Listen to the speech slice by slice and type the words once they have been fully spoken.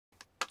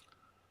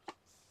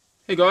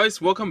Hey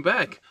guys, welcome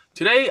back.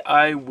 Today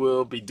I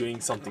will be doing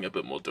something a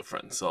bit more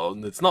different. So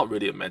it's not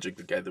really a Magic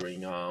the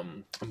Gathering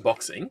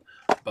unboxing,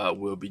 but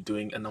we'll be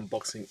doing an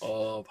unboxing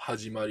of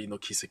Hajimari no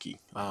Kiseki.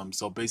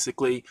 So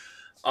basically,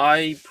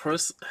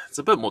 it's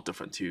a bit more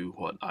different to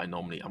what I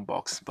normally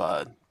unbox.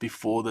 But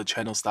before the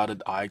channel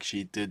started, I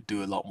actually did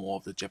do a lot more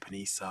of the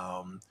Japanese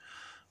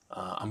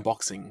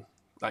unboxing,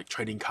 like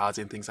trading cards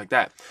and things like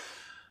that.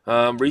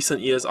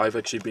 Recent years, I've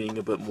actually been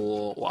a bit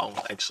more, well,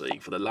 actually,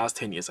 for the last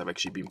 10 years, I've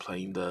actually been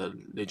playing the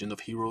Legend of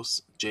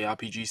Heroes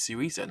JRPG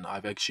series, and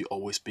I've actually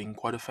always been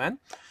quite a fan.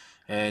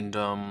 And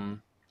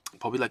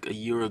probably like a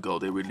year ago,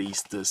 they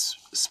released this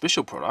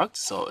special product.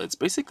 So it's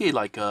basically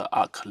like a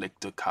art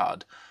collector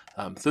card.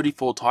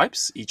 34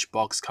 types, each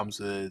box comes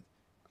with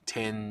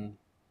 10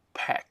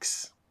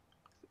 packs.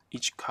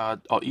 Each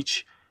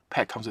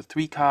pack comes with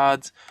 3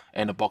 cards,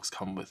 and the box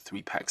comes with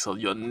 3 packs. So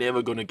you're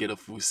never gonna get a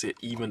full set,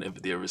 even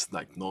if there is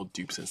like no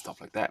dupes and stuff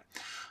like that.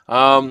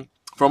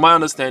 From my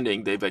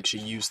understanding, they've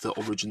actually used the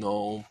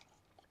original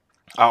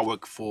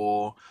artwork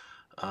for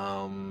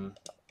the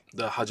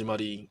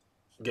Hajimari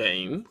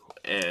game,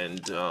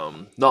 and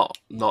not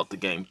the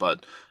game,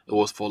 but it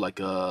was for like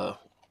a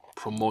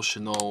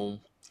promotional.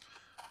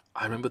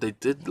 I remember they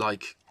did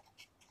like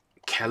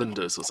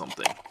calendars or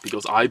something,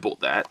 because I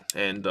bought that,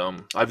 and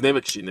I've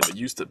never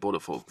used it, bought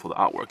it for the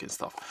artwork and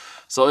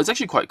stuff. So it's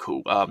actually quite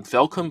cool.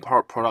 Falcon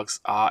products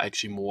are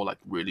actually more like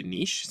really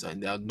niche,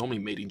 and they are normally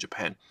made in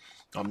Japan.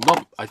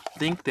 I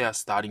think they are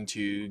starting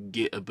to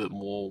get a bit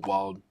more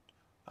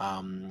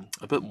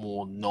a bit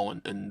more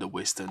known in the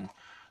Western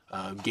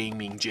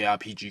gaming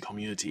JRPG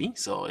community.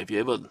 So if you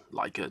ever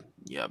like it,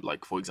 yeah,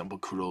 like for example,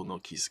 Kuro no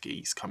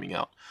Kiseki is coming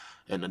out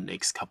in the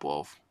next couple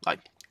of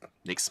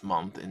next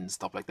month and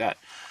stuff like that.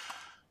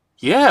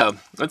 Yeah,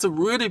 it's a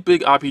really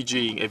big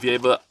RPG. If you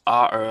ever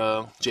are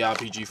a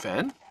JRPG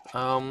fan,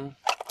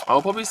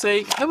 I'll probably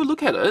say have a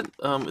look at it.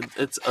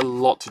 It's a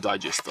lot to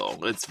digest though.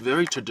 It's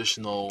very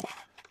traditional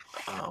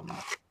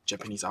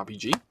Japanese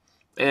RPG,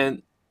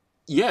 and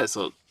yeah,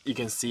 so you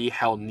can see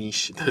how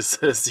niche this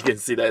is. You can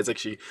see that it's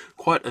actually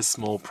quite a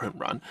small print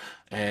run,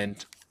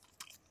 and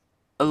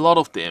a lot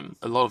of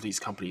these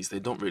companies, they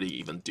don't really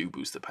even do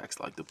booster packs.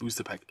 Like the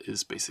booster pack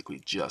is basically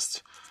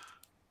just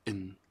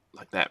in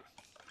like that.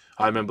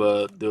 I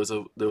remember there was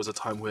a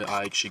time where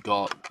I actually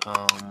got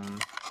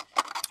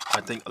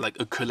I think like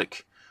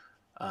acrylic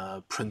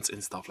prints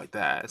and stuff like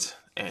that,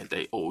 and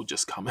they all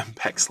just come in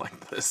packs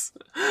like this.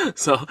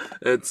 So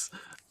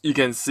you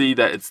can see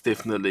that it's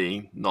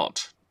definitely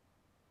not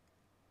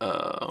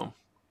how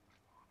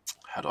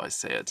do I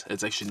say it?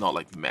 It's actually not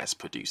like mass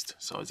produced,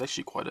 so it's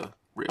actually quite a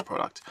rare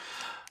product.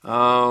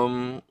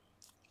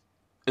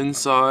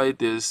 Inside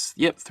there's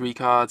 3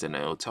 cards, and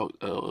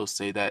it'll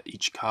say that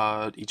each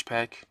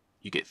pack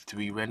you get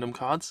 3 random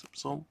cards.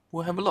 So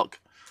we'll have a look.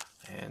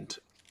 And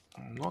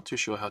I'm not too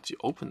sure how to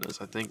open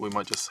this. I think we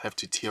might just have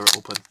to tear it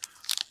open.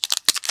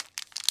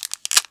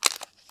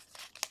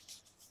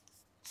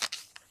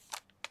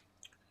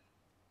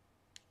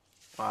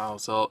 Wow,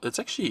 so it's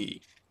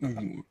actually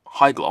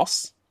high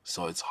gloss.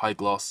 So it's high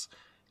gloss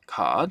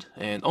card,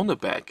 and on the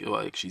back it will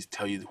actually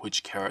tell you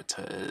which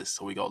character it is.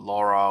 So we got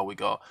Laura, we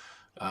got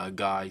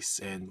Guys,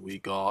 and we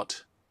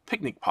got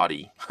Picnic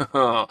Party.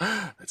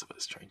 That's a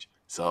bit strange.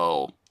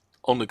 So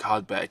on the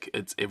card back,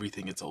 it's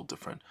all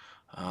different.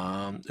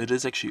 It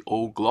is actually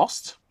all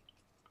glossed,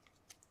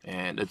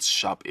 and it's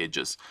sharp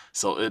edges.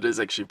 So it is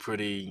actually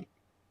pretty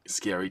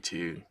scary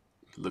to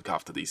look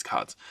after these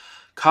cards.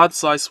 Card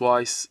size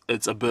wise,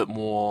 it's a bit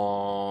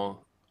more.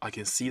 I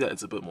can see that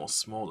it's a bit more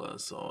smaller.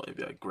 So if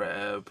I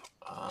grab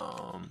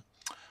a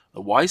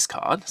Wise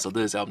card, so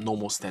this is our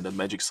normal standard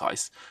Magic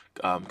size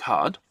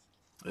card,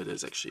 it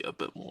is actually a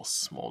bit more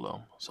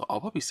smaller. So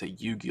I'll probably say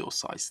Yu-Gi-Oh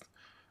size.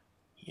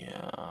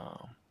 Yeah.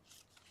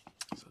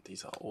 So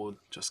these are all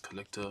just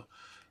collector.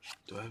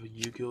 Do I have a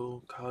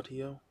Yu-Gi-Oh card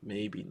here?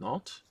 Maybe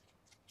not.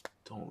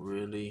 Don't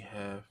really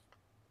have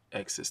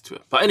access to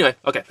it. But anyway,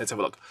 okay, let's have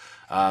a look.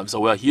 So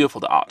we're here for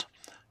the art,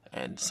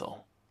 and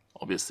so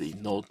obviously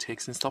no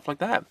text and stuff like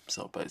that.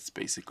 So, but it's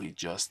basically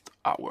just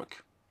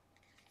artwork.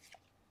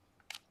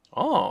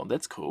 Oh,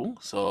 that's cool.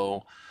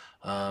 So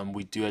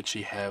we do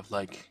actually have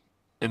like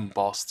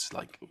embossed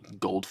like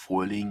gold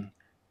foiling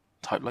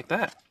type like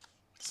that.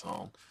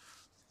 So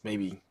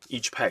maybe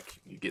each pack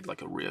you get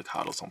like a rare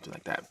card or something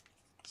like that.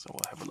 So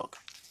we'll have a look.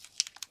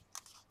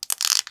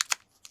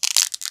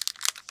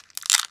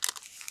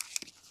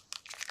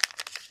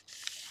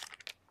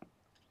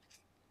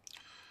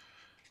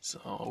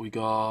 So we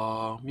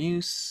got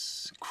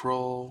Muse,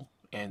 Crow,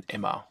 and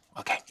Emma.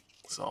 Okay,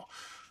 so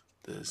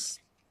this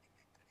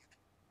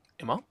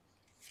Emma,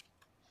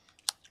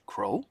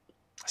 Crow.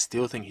 I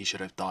still think he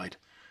should have died.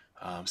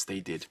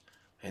 Stay dead.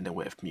 And then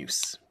we have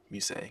Muse.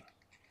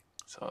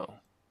 So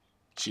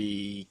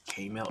she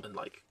came out in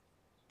like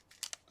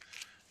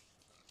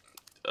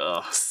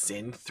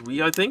Zen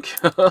 3, I think.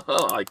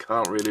 I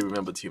can't really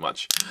remember too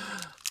much.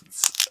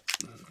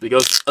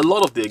 Because a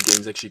lot of their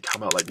games actually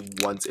come out like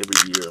once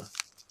every year.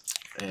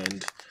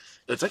 And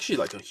it's actually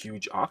like a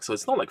huge arc, so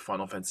it's not like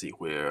Final Fantasy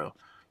where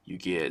you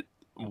get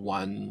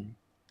one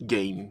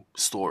game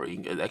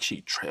story. It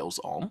actually trails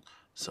on.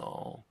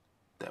 So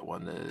that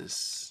one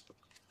is,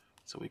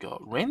 so we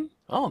got Rin,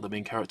 oh, the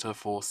main character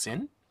for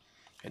Sin,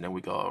 and then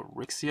we got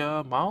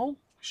Rixia Mao,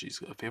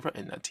 she's a favorite,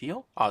 and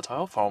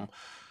Tile from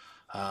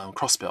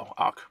Crossbell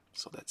arc.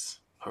 So that's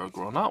her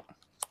grown up,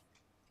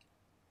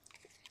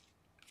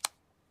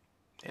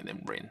 and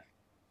then Rin.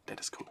 That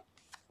is cool.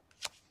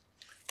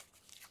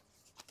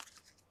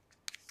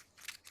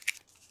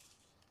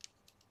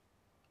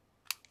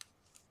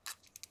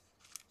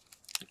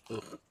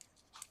 Ugh.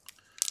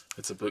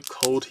 It's a bit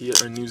cold here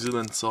in New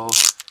Zealand, so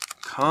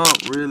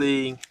can't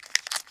really.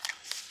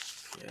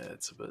 Yeah,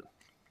 it's a bit.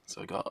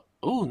 So we got,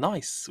 oh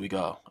nice, we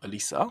got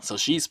Elisa. So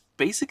she's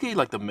basically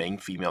like the main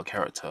female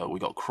character. We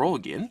got Crow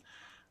again,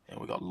 and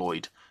we got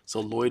Lloyd. So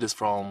Lloyd is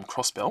from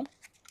Crossbell.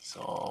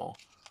 So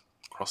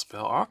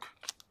Crossbell arc.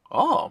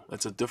 Oh,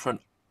 it's a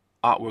different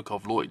artwork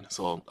of Lloyd.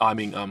 So I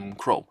mean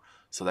Crow.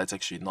 So that's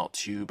actually not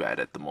too bad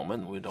at the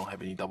moment. We don't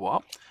have any double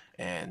up,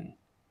 and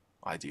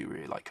I do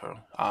really like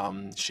her.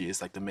 She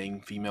is like the main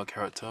female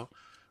character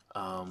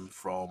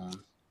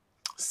from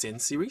Sin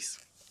series.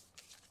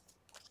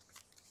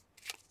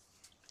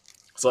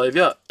 So if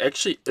you're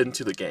actually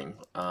into the game,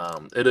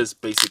 it is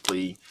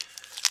basically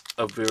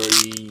a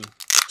very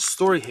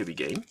story-heavy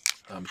game.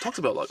 It talks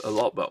about like a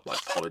lot about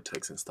like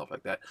politics and stuff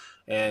like that,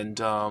 and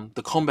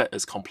the combat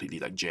is completely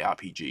like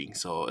JRPG.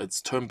 So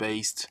it's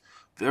turn-based,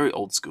 very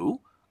old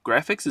school.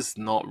 Graphics is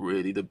not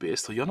really the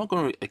best, so you're not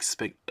going to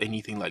expect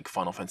anything like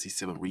Final Fantasy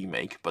VII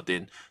Remake. But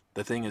then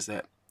the thing is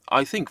that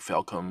I think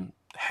Falcom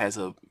has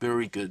a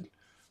very good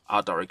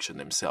art direction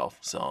themselves.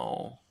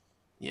 So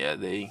yeah,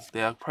 they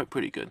are quite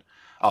pretty good.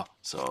 Oh,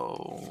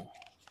 so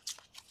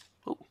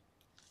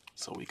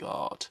we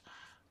got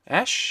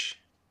Ash,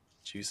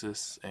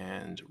 Jesus,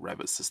 and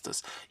Rabbit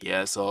Sisters.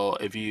 Yeah, so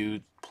if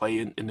you play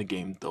in the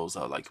game, those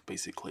are like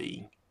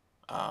basically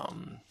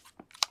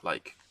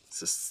like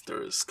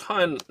sisters.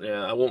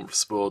 Yeah, I won't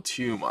spoil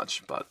too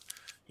much, but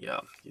yeah,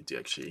 you do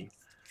actually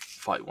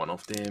fight one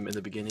of them in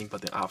the beginning,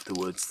 but then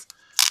afterwards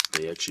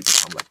they actually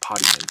become like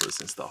party members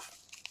and stuff.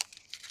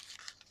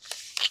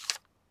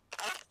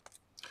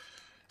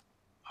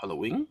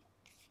 Halloween,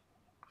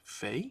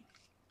 Faye,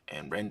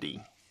 and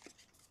Randy.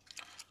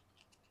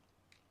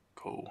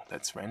 Cool,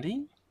 that's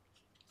Randy.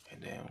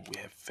 And then we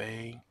have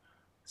Faye.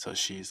 So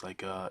she's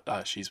like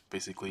she's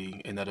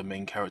basically another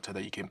main character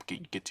that you can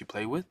get to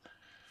play with.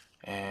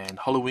 And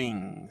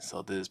Halloween,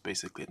 so this is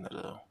basically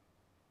another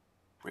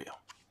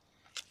real.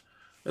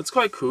 It's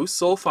quite cool.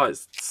 So far it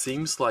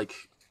seems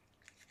like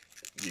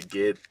you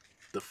get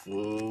the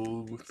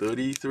full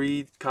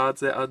 33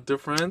 cards that are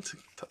different.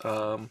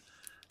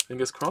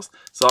 Fingers crossed.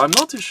 So I'm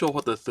not too sure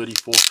what the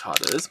 34th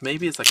card is.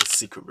 Maybe it's like a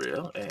secret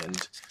rare,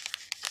 and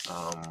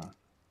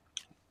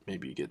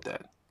maybe you get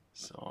that.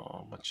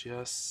 So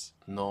Machias,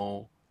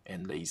 No,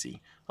 and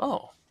Lazy.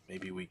 Oh,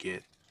 maybe we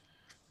get.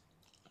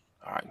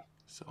 Alright,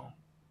 so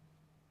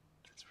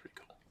that's pretty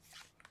cool.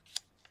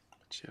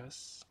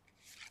 Machias,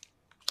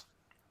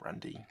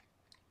 Randy.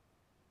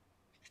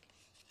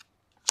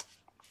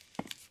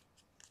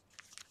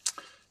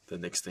 The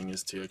next thing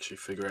is to actually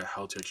figure out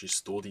how to actually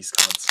store these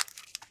cards.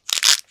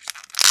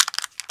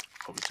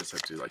 Probably just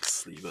have to like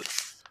sleeve it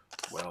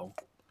well.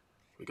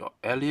 We got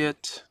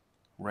Elliot,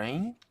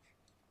 Rain,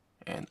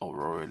 and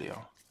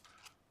Aurelia.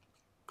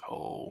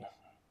 Cool.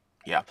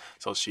 Yeah,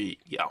 so she,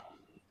 yeah.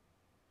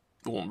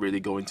 We won't really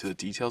go into the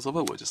details of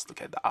it, we'll just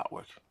look at the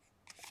artwork.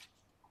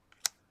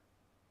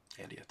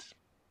 Elliot.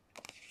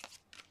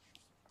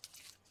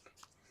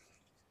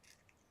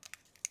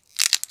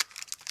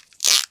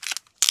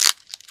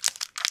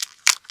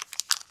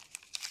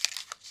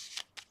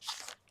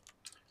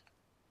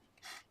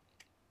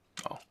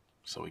 Oh,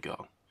 so we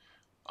got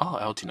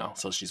Altina.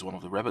 So she's one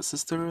of the Rabbit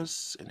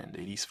Sisters, and then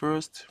ladies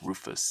first,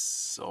 Rufus.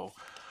 So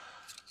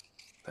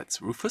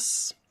that's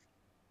Rufus.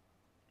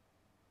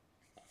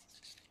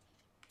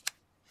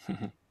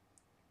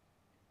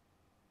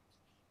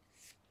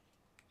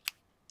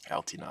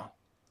 Altina.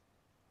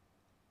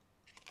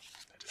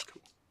 That is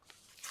cool.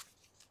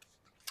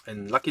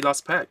 And lucky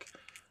last pack.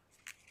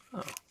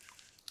 Oh,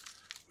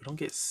 we don't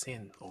get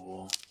Sin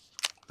or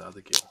the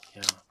other girl.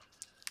 Yeah.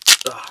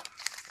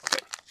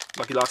 Okay.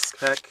 Lucky last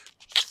pack.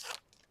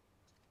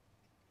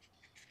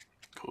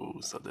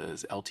 Cool. So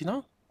there's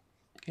Altina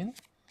again.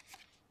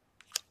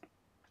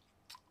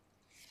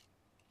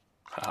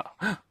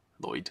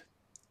 Lloyd.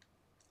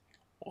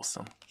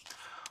 Awesome.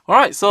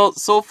 Alright, so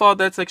far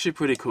that's actually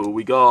pretty cool.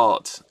 We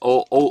got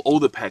all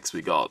the packs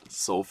we got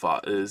so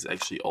far is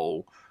actually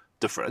all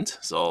different.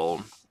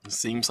 So it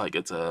seems like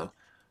it's a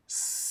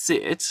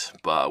set,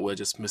 but we're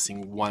just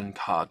missing one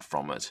card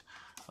from it.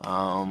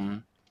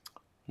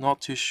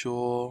 Not too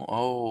sure.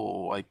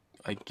 Oh,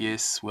 I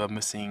guess we're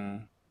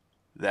missing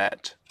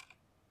that.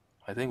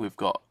 I think we've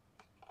got,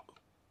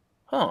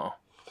 huh,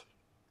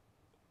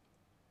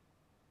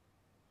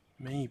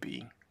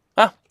 maybe.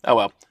 Oh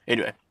well.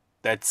 Anyway,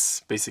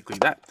 that's basically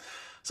that.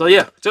 So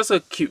yeah, just a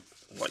cute,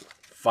 like,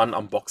 fun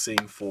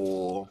unboxing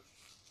for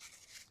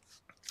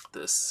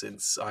this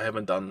since I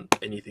haven't done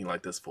anything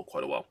like this for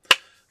quite a while.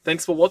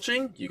 Thanks for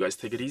watching. You guys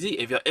take it easy.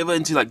 If you're ever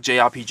into like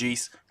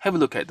JRPGs, have a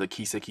look at the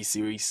Kiseki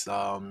series.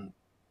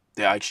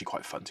 They're actually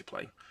quite fun to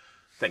play.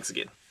 Thanks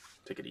again.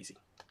 Take it easy.